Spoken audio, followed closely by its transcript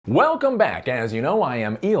Welcome back. As you know, I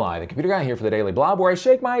am Eli, the computer guy, here for the Daily Blob, where I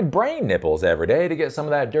shake my brain nipples every day to get some of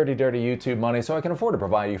that dirty, dirty YouTube money so I can afford to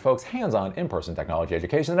provide you folks hands-on, in-person technology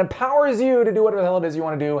education that empowers you to do whatever the hell it is you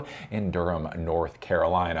want to do in Durham, North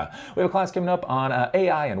Carolina. We have a class coming up on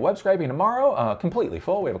AI and web scraping tomorrow, completely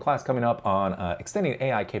full. We have a class coming up on extending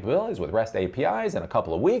AI capabilities with REST APIs in a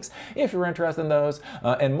couple of weeks. If you're interested in those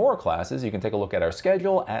and more classes, you can take a look at our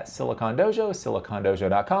schedule at Silicon Dojo,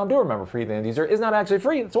 silicondojo.com. Do remember, free the end user is not actually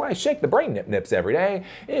free. That's why I shake the brain nips every day.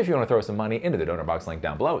 If you want to throw some money into the donor box link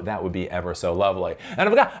down below, that would be ever so lovely.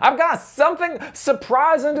 And I've got something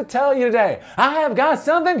surprising to tell you today. I have got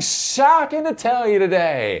something shocking to tell you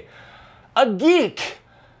today. A geek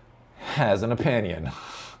has an opinion.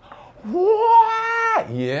 What?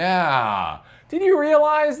 Yeah. Did you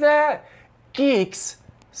realize that? Geeks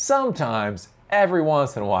sometimes, every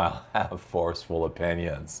once in a while, have forceful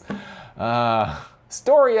opinions.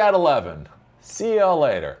 Story at 11. See y'all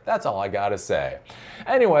later. That's all I gotta say.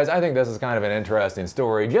 Anyways, I think this is kind of an interesting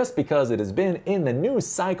story just because it has been in the news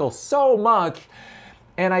cycle so much,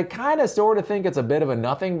 and I kind of sort of think it's a bit of a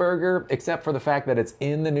nothing burger, except for the fact that it's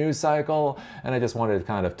in the news cycle, and I just wanted to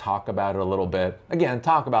kind of talk about it a little bit. Again,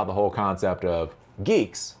 talk about the whole concept of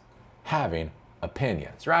geeks having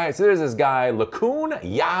opinions, right? So there's this guy, LeCun,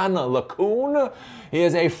 Yann LeCun. He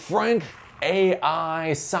is a French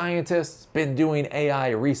AI scientist, been doing AI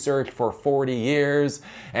research for 40 years,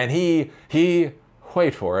 and he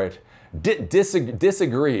wait for it,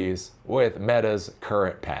 disagrees with Meta's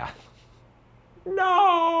current path. No!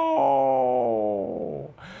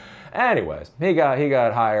 Anyways, he got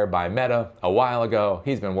hired by Meta a while ago.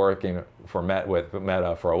 He's been working with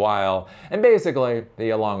Meta for a while, and basically,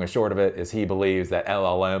 the long and short of it is he believes that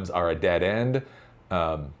LLMs are a dead end.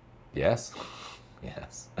 Yes.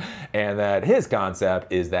 Yes. And that his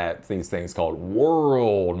concept is that these things called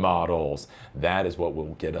world models, that is what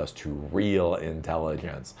will get us to real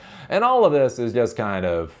intelligence. And all of this is just kind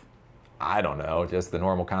of, I don't know, just the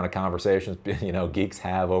normal kind of conversations, geeks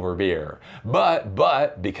have over beer.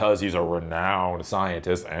 But because he's a renowned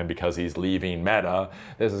scientist and because he's leaving Meta,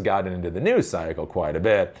 this has gotten into the news cycle quite a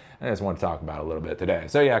bit. I just want to talk about it a little bit today.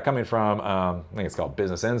 So yeah, coming from, I think it's called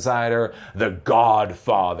Business Insider, the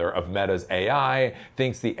Godfather of Meta's AI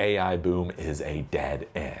thinks the AI boom is a dead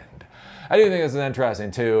end. I do think this is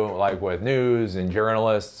interesting too, like with news and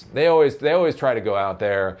journalists, they always try to go out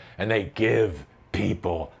there and they give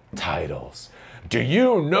people titles. Do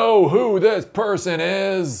you know who this person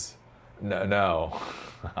is? No.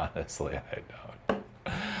 Honestly, I don't.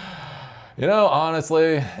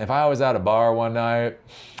 Honestly, if I was at a bar one night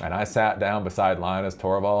and I sat down beside Linus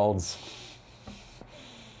Torvalds,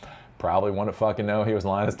 probably wouldn't fucking know he was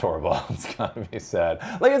Linus Torvalds. Gotta be said.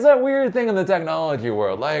 Like, it's that weird thing in the technology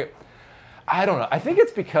world. Like, I don't know. I think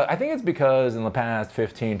it's because in the past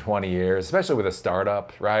 15, 20 years, especially with a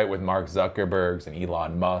startup, right, with Mark Zuckerberg's and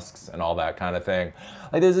Elon Musk's and all that kind of thing,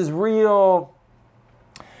 like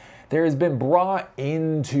there has been brought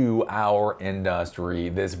into our industry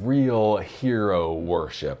this real hero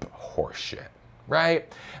worship horseshit, right?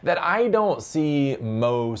 That I don't see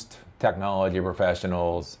most technology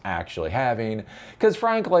professionals actually having, because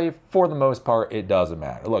frankly, for the most part, it doesn't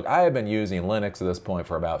matter. Look, I have been using Linux at this point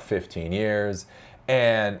for about 15 years,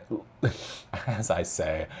 and as I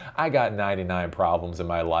say, I got 99 problems in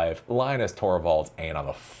my life. Linus Torvalds ain't on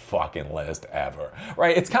the fucking list ever,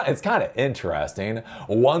 right? It's kind of interesting.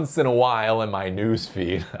 Once in a while in my news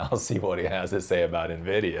feed, I'll see what he has to say about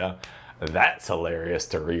NVIDIA. That's hilarious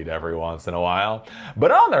to read every once in a while.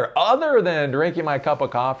 But other than drinking my cup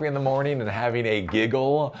of coffee in the morning and having a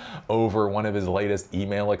giggle over one of his latest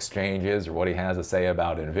email exchanges or what he has to say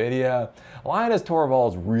about NVIDIA, Linus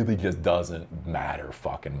Torvalds really just doesn't matter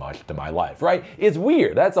fucking much to my life, right? It's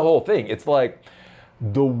weird. That's the whole thing. It's like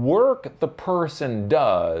the work the person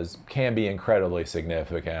does can be incredibly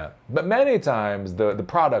significant, but many times the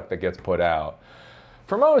product that gets put out,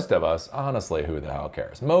 for most of us, honestly, who the hell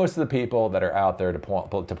cares? Most of the people that are out there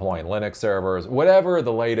deploying Linux servers, whatever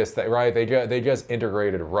the latest thing, right? They just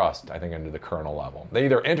integrated Rust, I think, into the kernel level. They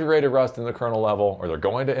either integrated Rust in the kernel level or they're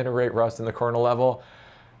going to integrate Rust in the kernel level.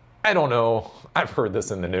 I don't know. I've heard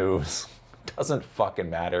this in the news. Doesn't fucking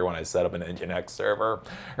matter when I set up an Nginx server,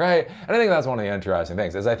 right? And I think that's one of the interesting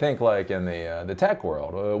things is I think like in the tech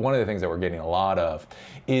world, one of the things that we're getting a lot of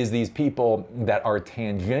is these people that are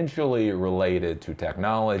tangentially related to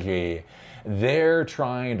technology they're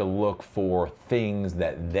trying to look for things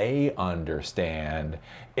that they understand.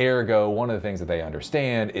 Ergo, one of the things that they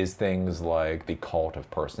understand is things like the cult of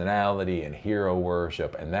personality and hero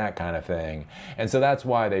worship and that kind of thing. And so that's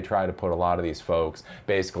why they try to put a lot of these folks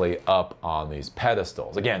basically up on these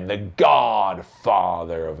pedestals. Again, the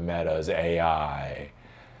Godfather of Meta's AI.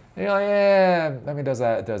 And you're like, yeah, I mean, does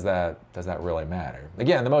that really matter?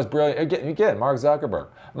 Again, the most brilliant, again, Mark Zuckerberg.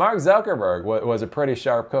 Mark Zuckerberg was a pretty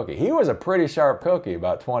sharp cookie. He was a pretty sharp cookie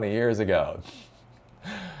about 20 years ago.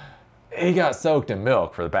 He got soaked in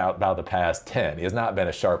milk for about the past 10. He has not been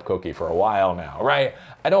a sharp cookie for a while now, right?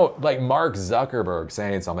 I don't, like Mark Zuckerberg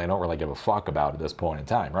saying something I don't really give a fuck about at this point in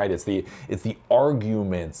time, right? It's the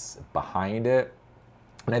arguments behind it.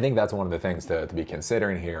 And I think that's one of the things to be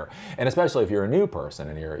considering here. And especially if you're a new person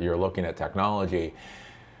and you're looking at technology,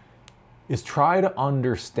 is try to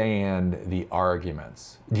understand the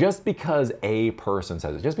arguments. Just because a person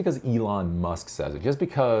says it, just because Elon Musk says it, just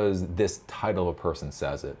because this title of a person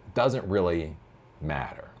says it, doesn't really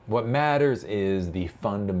matter. What matters is the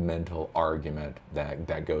fundamental argument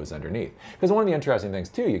that goes underneath. Because one of the interesting things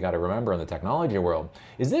too, you got to remember in the technology world,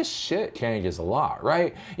 is this shit changes a lot,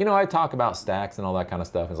 right? You know, I talk about stacks and all that kind of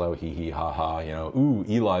stuff. It's like, hee hee ha ha, you know, ooh,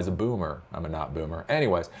 Eli's a boomer. I'm a not boomer.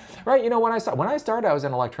 Anyways, right? You know, when I started, I was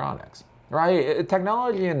in electronics. Right?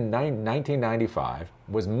 Technology in 1995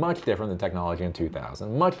 was much different than technology in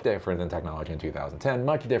 2000, much different than technology in 2010,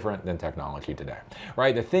 much different than technology today.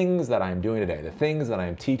 Right? The things that I'm doing today, the things that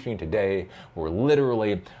I'm teaching today were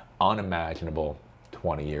literally unimaginable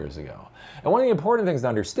 20 years ago. And one of the important things to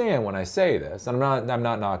understand when I say this, and I'm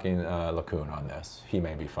not knocking LeCun on this, he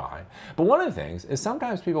may be fine, but one of the things is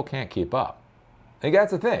sometimes people can't keep up. Like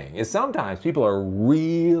that's the thing, is sometimes people are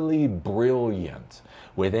really brilliant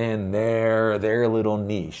within their little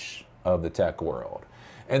niche of the tech world.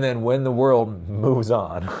 And then when the world moves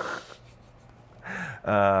on,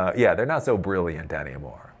 yeah, they're not so brilliant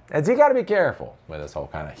anymore. And so you gotta be careful with this whole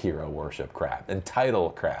kind of hero worship crap and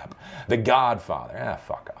title crap. The Godfather,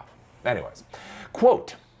 fuck off. Anyways,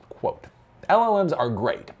 quote, LLMs are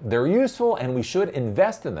great. They're useful and we should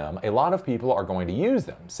invest in them. A lot of people are going to use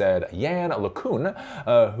them, said Yann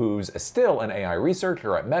LeCun, who's still an AI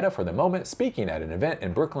researcher at Meta for the moment, speaking at an event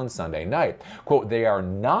in Brooklyn Sunday night. Quote, they are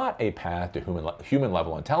not a path to human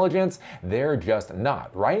level intelligence. They're just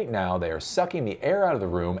not. Right now, they are sucking the air out of the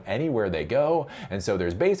room anywhere they go. And so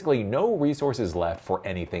there's basically no resources left for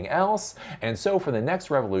anything else. And so for the next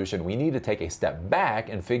revolution, we need to take a step back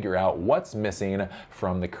and figure out what's missing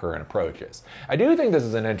from the current approaches. I do think this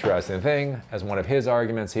is an interesting thing, as one of his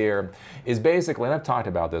arguments here is basically, and I've talked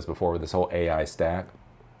about this before with this whole AI stack,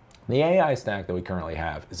 the AI stack that we currently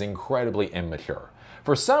have is incredibly immature.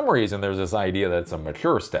 For some reason, there's this idea that it's a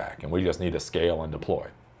mature stack and we just need to scale and deploy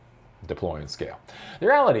and scale. The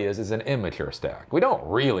reality is it's an immature stack. We don't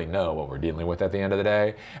really know what we're dealing with at the end of the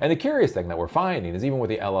day. And the curious thing that we're finding is even with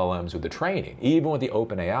the LLMs, with the training, even with the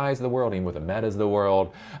OpenAIs of the world, even with the Metas of the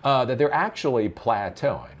world, that they're actually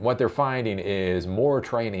plateauing. What they're finding is more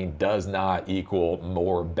training does not equal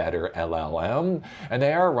more better LLM, and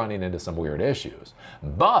they are running into some weird issues.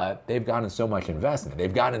 But they've gotten so much investment.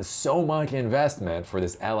 They've gotten so much investment for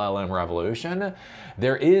this LLM revolution.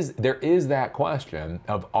 There is that question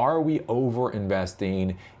of, are we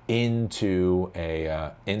over-investing into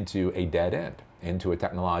a dead end, into a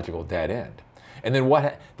technological dead end? And then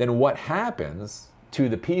what happens to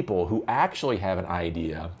the people who actually have an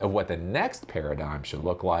idea of what the next paradigm should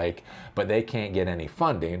look like, but they can't get any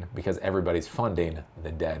funding because everybody's funding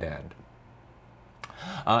the dead end?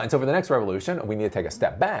 And so for the next revolution, we need to take a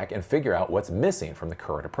step back and figure out what's missing from the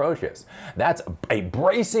current approaches. That's a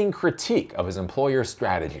bracing critique of his employer's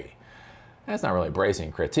strategy. That's not really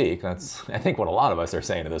bracing critique. That's, I think, what a lot of us are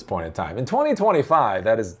saying at this point in time. In 2025,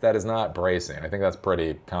 that is not bracing. I think that's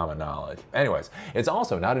pretty common knowledge. Anyways, it's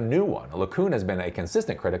also not a new one. LeCun has been a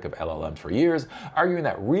consistent critic of LLMs for years, arguing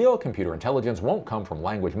that real computer intelligence won't come from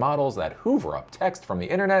language models that hoover up text from the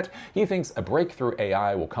internet. He thinks a breakthrough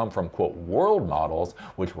AI will come from, quote, world models,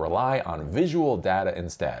 which rely on visual data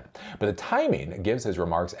instead. But the timing gives his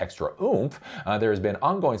remarks extra oomph. There has been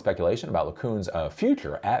ongoing speculation about LeCun's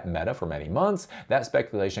future at Meta for many months. That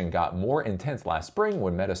speculation got more intense last spring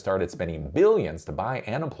when Meta started spending billions to buy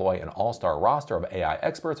and employ an all-star roster of AI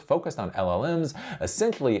experts focused on LLMs,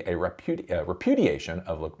 essentially a repudiation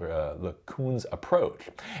of LeCun's approach.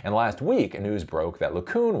 And last week, news broke that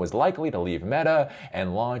LeCun was likely to leave Meta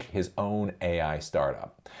and launch his own AI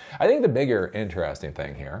startup. I think the bigger interesting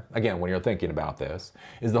thing here, again, when you're thinking about this,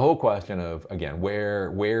 is the whole question of, again,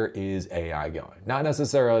 where is AI going? Not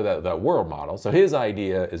necessarily the world model. So his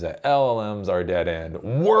idea is that LLMs are dead end,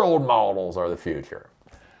 world models are the future.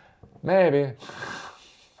 Maybe.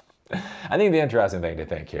 I think the interesting thing to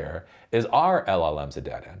think here is, are LLMs a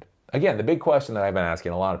dead end? Again, the big question that I've been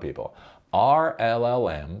asking a lot of people, are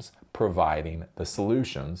LLMs providing the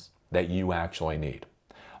solutions that you actually need?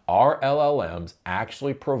 Are LLMs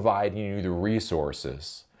actually providing you the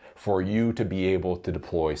resources for you to be able to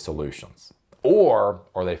deploy solutions? Or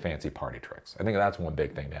are they fancy party tricks? I think that's one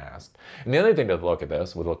big thing to ask. And the other thing to look at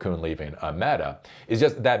this, with LeCun leaving Meta, is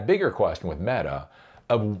just that bigger question with Meta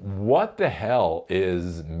of what the hell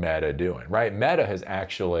is Meta doing, right? Meta has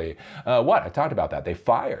actually, I talked about that. They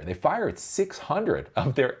fired 600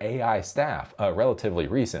 of their AI staff relatively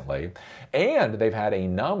recently, and they've had a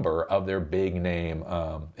number of their big name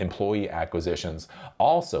employee acquisitions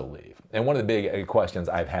also leave. And one of the big questions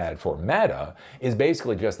I've had for Meta is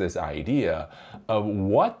basically just this idea of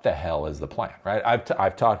what the hell is the plan, right?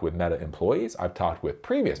 I've talked with Meta employees. I've talked with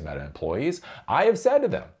previous Meta employees. I have said to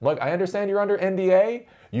them, look, I understand you're under NDA.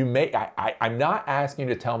 I'm not asking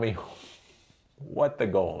you to tell me what the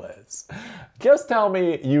goal is. Just tell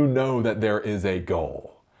me you know that there is a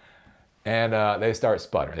goal. And they start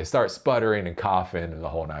sputtering. They start sputtering and coughing and the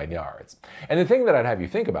whole 9 yards. And the thing that I'd have you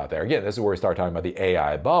think about there, again, this is where we start talking about the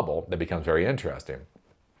AI bubble that becomes very interesting.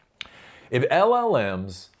 If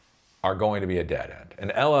LLMs are going to be a dead end,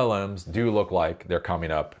 and LLMs do look like they're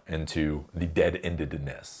coming up into the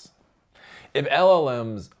dead-endedness, if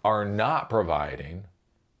LLMs are not providing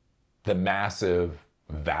the massive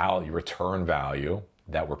value, return value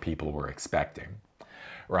that people were expecting,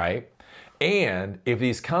 right? And if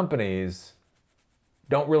these companies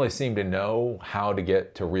don't really seem to know how to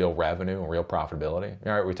get to real revenue and real profitability,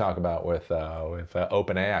 all right, we talk about with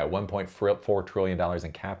OpenAI, $1.4 trillion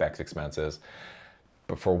in CapEx expenses,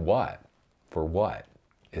 but for what? For what?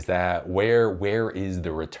 Is that, where is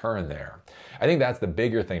the return there? I think that's the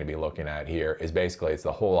bigger thing to be looking at here, is basically it's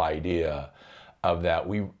the whole idea of that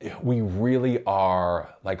we really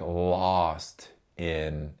are like lost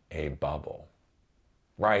in a bubble,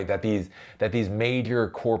 right? That these major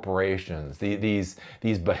corporations, these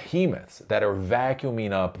behemoths that are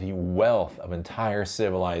vacuuming up the wealth of entire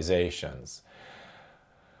civilizations,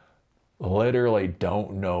 literally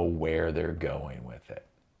don't know where they're going with it.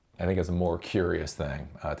 I think it's a more curious thing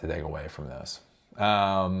to take away from this.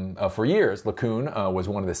 For years, LeCun was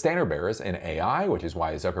one of the standard bearers in AI, which is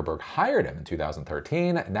why Zuckerberg hired him in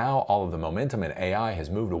 2013. Now all of the momentum in AI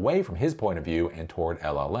has moved away from his point of view and toward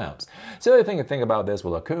LLMs. So the other thing to think about this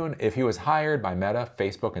with LeCun, if he was hired by Meta,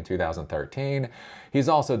 Facebook in 2013, he's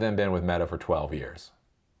also then been with Meta for 12 years.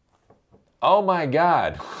 Oh my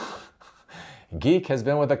God. Geek has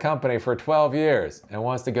been with the company for 12 years and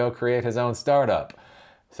wants to go create his own startup.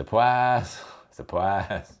 Surprise,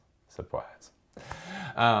 surprise, surprise.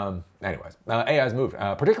 Anyways, AI's moved,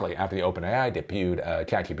 particularly after the OpenAI debuted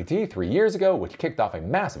ChatGPT 3 years ago, which kicked off a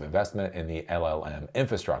massive investment in the LLM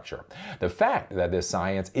infrastructure. The fact that this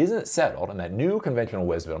science isn't settled and that new conventional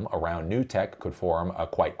wisdom around new tech could form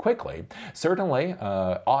quite quickly certainly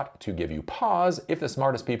ought to give you pause. If the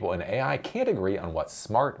smartest people in AI can't agree on what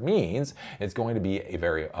smart means, it's going to be a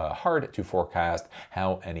very hard to forecast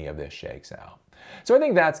how any of this shakes out. So I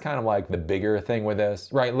think that's kind of like the bigger thing with this,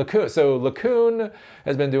 right? LeCun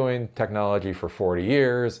has been doing technology for 40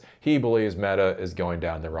 years. He believes Meta is going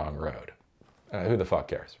down the wrong road. Who the fuck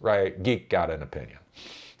cares, right? Geek got an opinion.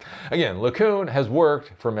 Again, LeCun has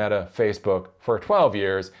worked for Meta, Facebook for 12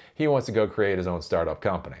 years. He wants to go create his own startup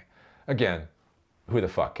company. Again, who the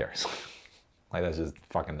fuck cares? Like, that's just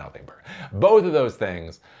fucking nothing burger. Both of those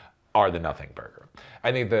things are the nothing burger.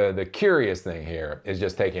 I think the curious thing here is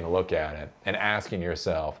just taking a look at it and asking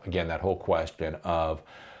yourself, again, that whole question of,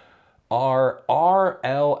 are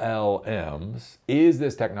LLMs, is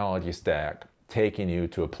this technology stack taking you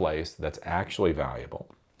to a place that's actually valuable?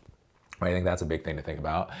 I think that's a big thing to think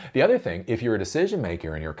about. The other thing, if you're a decision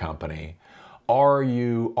maker in your company, are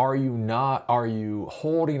you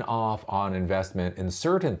holding off on investment in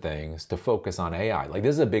certain things to focus on AI? Like,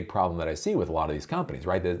 this is a big problem that I see with a lot of these companies,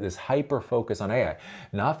 right? This hyper focus on AI,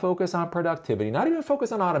 not focus on productivity, not even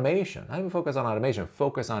focus on automation,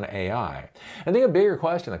 focus on AI. I think a bigger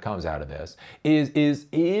question that comes out of this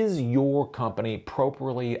is your company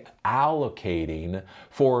properly allocating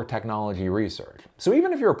for technology research? So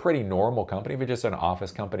even if you're a pretty normal company, if you're just an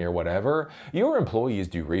office company or whatever, your employees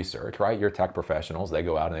do research, right? Your tech professionals, they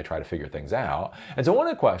go out and they try to figure things out. And so one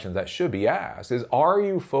of the questions that should be asked is, are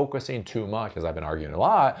you focusing too much, as I've been arguing a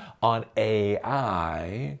lot, on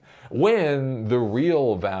AI when the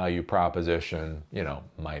real value proposition,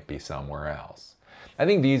 might be somewhere else? I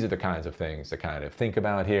think these are the kinds of things to kind of think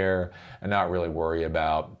about here and not really worry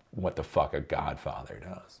about what the fuck a Godfather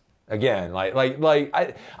does. Again, I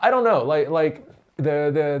don't know,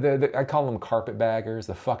 I call them carpetbaggers,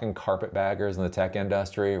 the fucking carpetbaggers in the tech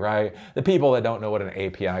industry, right? The people that don't know what an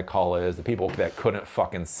API call is, the people that couldn't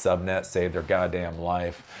fucking subnet save their goddamn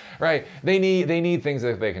life, right? They need things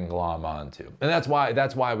that they can glom onto. And that's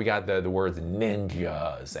why we got the words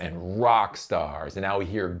ninjas and rock stars, and now we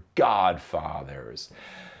hear Godfathers.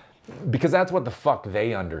 Because that's what the fuck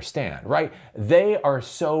they understand, right? They are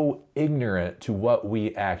so ignorant to what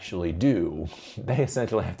we actually do, they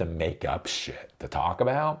essentially have to make up shit to talk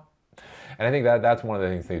about. And I think that's one of the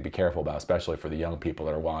things they need to be careful about, especially for the young people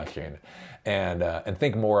that are watching, and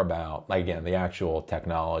think more about, like, again, the actual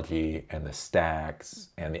technology and the stacks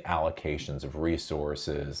and the allocations of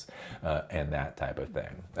resources and that type of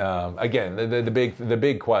thing. Again, the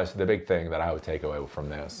big question, the big thing that I would take away from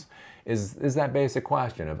this is that basic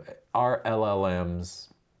question of, are LLMs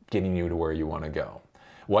getting you to where you want to go?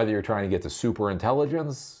 Whether you're trying to get to super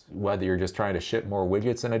intelligence, whether you're just trying to ship more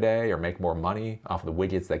widgets in a day or make more money off of the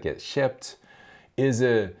widgets that get shipped, is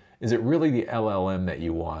it really the LLM that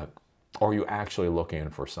you want, or are you actually looking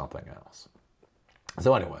for something else?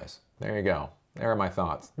 So anyways, there you go. There are my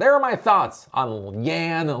thoughts. There are my thoughts on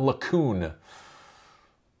Yann LeCun.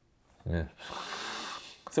 Yeah.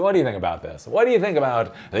 So what do you think about this? What do you think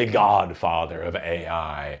about the godfather of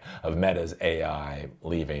AI, of Meta's AI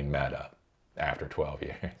leaving Meta after 12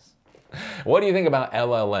 years? What do you think about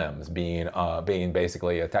LLMs being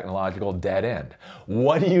basically a technological dead end?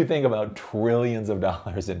 What do you think about trillions of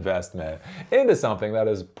dollars investment into something that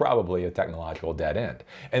is probably a technological dead end?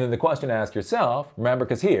 And then the question to ask yourself, remember,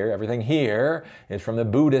 because everything here is from the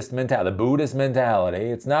Buddhist mentality. The Buddhist mentality,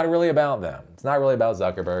 it's not really about them. It's not really about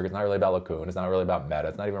Zuckerberg. It's not really about LeCun. It's not really about Meta.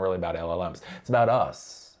 It's not even really about LLMs. It's about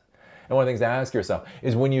us. And one of the things to ask yourself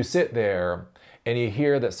is, when you sit there and you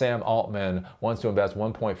hear that Sam Altman wants to invest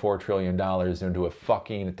 $1.4 trillion into a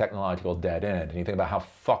fucking technological dead end, and you think about how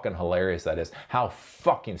fucking hilarious that is. How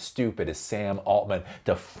fucking stupid is Sam Altman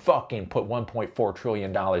to fucking put $1.4 trillion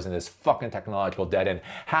in this fucking technological dead end?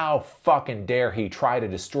 How fucking dare he try to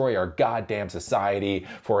destroy our goddamn society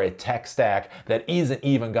for a tech stack that isn't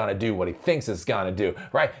even gonna do what he thinks it's gonna do,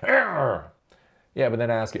 right? Yeah, but then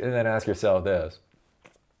ask yourself this.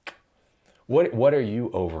 What are you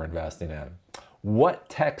over-investing in? What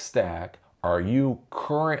tech stack are you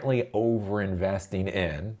currently over-investing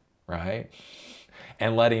in, right?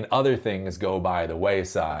 And letting other things go by the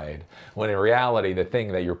wayside, when in reality, the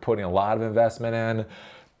thing that you're putting a lot of investment in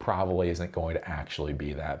probably isn't going to actually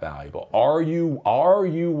be that valuable. Are you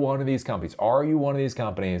one of these companies? Are you one of these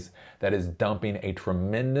companies that is dumping a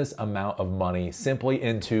tremendous amount of money simply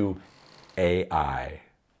into AI?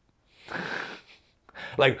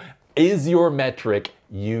 Like, is your metric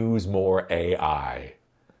use more AI?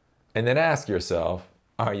 And then ask yourself,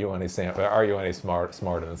 are you any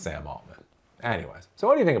smarter than Sam Altman? Anyways, so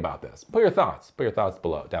what do you think about this? Put your thoughts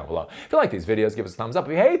down below. If you like these videos, give us a thumbs up.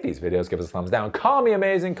 If you hate these videos, give us a thumbs down. Call me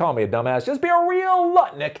amazing, call me a dumbass. Just be a real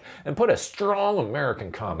Lutnick and put a strong American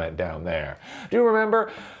comment down there. Do you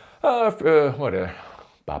remember, do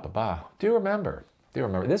you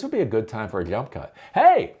remember, this would be a good time for a jump cut.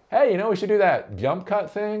 Hey, you know, we should do that jump cut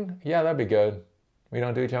thing. Yeah, that'd be good. We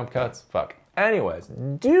don't do jump cuts? Fuck. Anyways,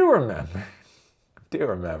 do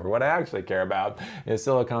remember, what I actually care about is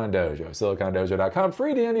Silicon Dojo. SiliconDojo.com,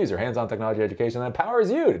 free to end user, hands-on technology education that empowers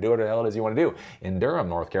you to do whatever the hell it is you want to do in Durham,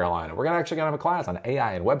 North Carolina. We're actually going to have a class on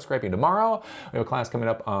AI and web scraping tomorrow. We have a class coming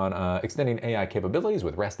up on extending AI capabilities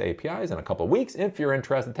with REST APIs in a couple weeks. If you're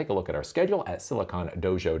interested, take a look at our schedule at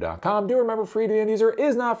SiliconDojo.com. Do remember, free to end user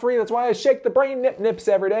is not free. That's why I shake the brain nips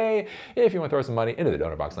every day. If you want to throw some money into the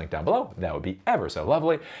donor box link down below, that would be ever so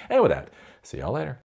lovely. And with that, see y'all later.